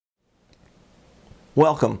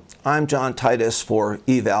Welcome, I'm Jon Titus for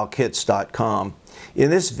evalkits.com. In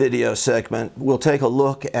this video segment, we'll take a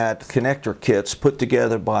look at connector kits put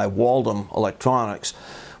together by Waldom Electronics.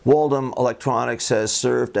 Waldom Electronics has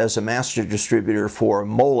served as a master distributor for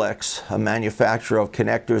Molex, a manufacturer of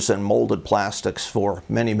connectors and molded plastics, for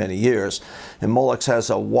many, many years. And Molex has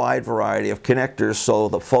a wide variety of connectors, so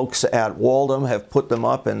the folks at Waldom have put them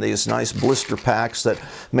up in these nice blister packs that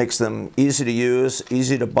makes them easy to use,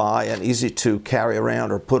 easy to buy, and easy to carry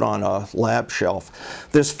around or put on a lab shelf.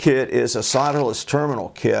 This kit is a solderless terminal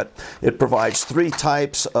kit. It provides 3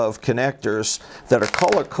 types of connectors that are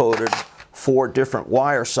color-coded for different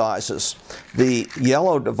wire sizes. The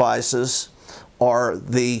yellow devices are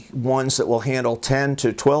the ones that will handle 10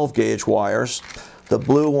 to 12 gauge wires. The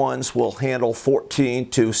blue ones will handle 14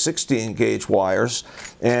 to 16 gauge wires,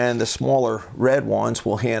 and the smaller red ones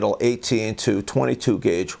will handle 18 to 22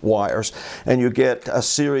 gauge wires. And you get a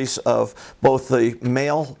series of both the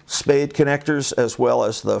male spade connectors as well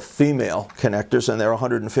as the female connectors, and there are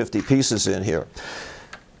 150 pieces in here.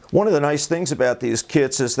 One of the nice things about these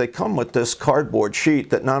kits is they come with this cardboard sheet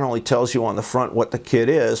that not only tells you on the front what the kit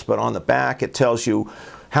is, but on the back it tells you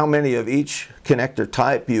how many of each connector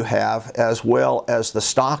type you have, as well as the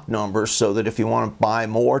stock numbers, so that if you want to buy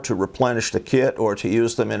more to replenish the kit or to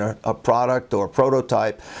use them in a product or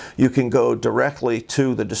prototype, you can go directly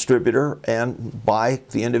to the distributor and buy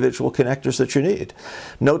the individual connectors that you need.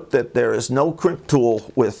 Note that there is no crimp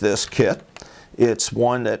tool with this kit. It's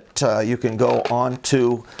one that you can go on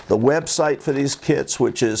to the website for these kits,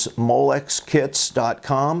 which is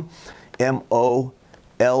molexkits.com,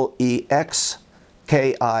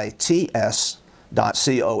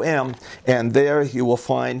 molexkits.com, and there you will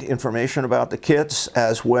find information about the kits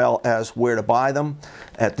as well as where to buy them.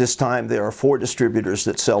 At this time there are 4 distributors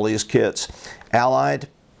that sell these kits: Allied,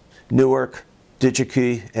 Newark,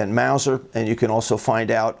 DigiKey, and Mauser, and you can also find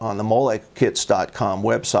out on the molexkits.com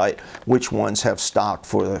website which ones have stock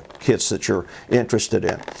for the kits that you're interested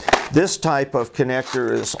in. This type of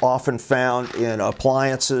connector is often found in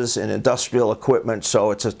appliances and industrial equipment, so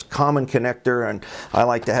it's a common connector, and I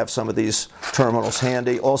like to have some of these terminals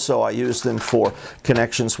handy. Also, I use them for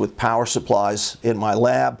connections with power supplies in my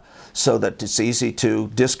lab, so that it's easy to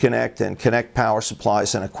disconnect and connect power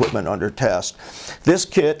supplies and equipment under test. This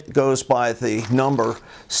kit goes by the number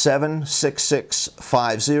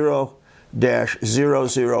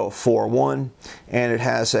 76650-0041, and it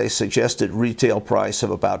has a suggested retail price of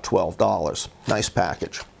about $12. Nice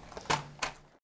package.